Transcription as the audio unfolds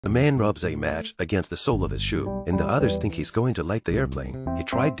The man rubs a match against the sole of his shoe, and the others think he's going to light the airplane. He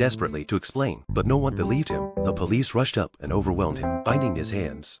tried desperately to explain, but no one believed him. The police rushed up and overwhelmed him, binding his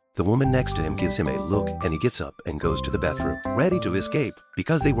hands. The woman next to him gives him a look, and he gets up and goes to the bathroom, ready to escape.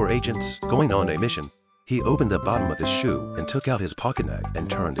 Because they were agents going on a mission, he opened the bottom of his shoe and took out his pocket knife and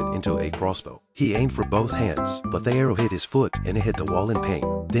turned it into a crossbow. He aimed for both hands, but the arrow hit his foot and it hit the wall in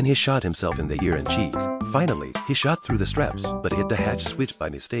pain. Then he shot himself in the ear and cheek. Finally, he shot through the straps, but hit the hatch switch by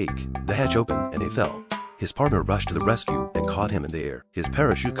mistake. The hatch opened and he fell. His partner rushed to the rescue and caught him in the air. His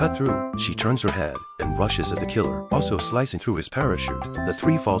parachute cut through. She turns her head and rushes at the killer, also slicing through his parachute. The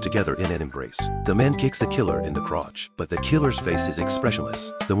three fall together in an embrace. The man kicks the killer in the crotch, but the killer's face is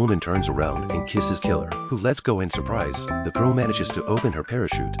expressionless. The woman turns around and kisses killer, who lets go in surprise. The girl manages to open her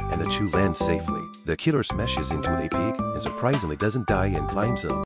parachute and the two land safely. The killer smashes into a pig and surprisingly doesn't die and climbs up.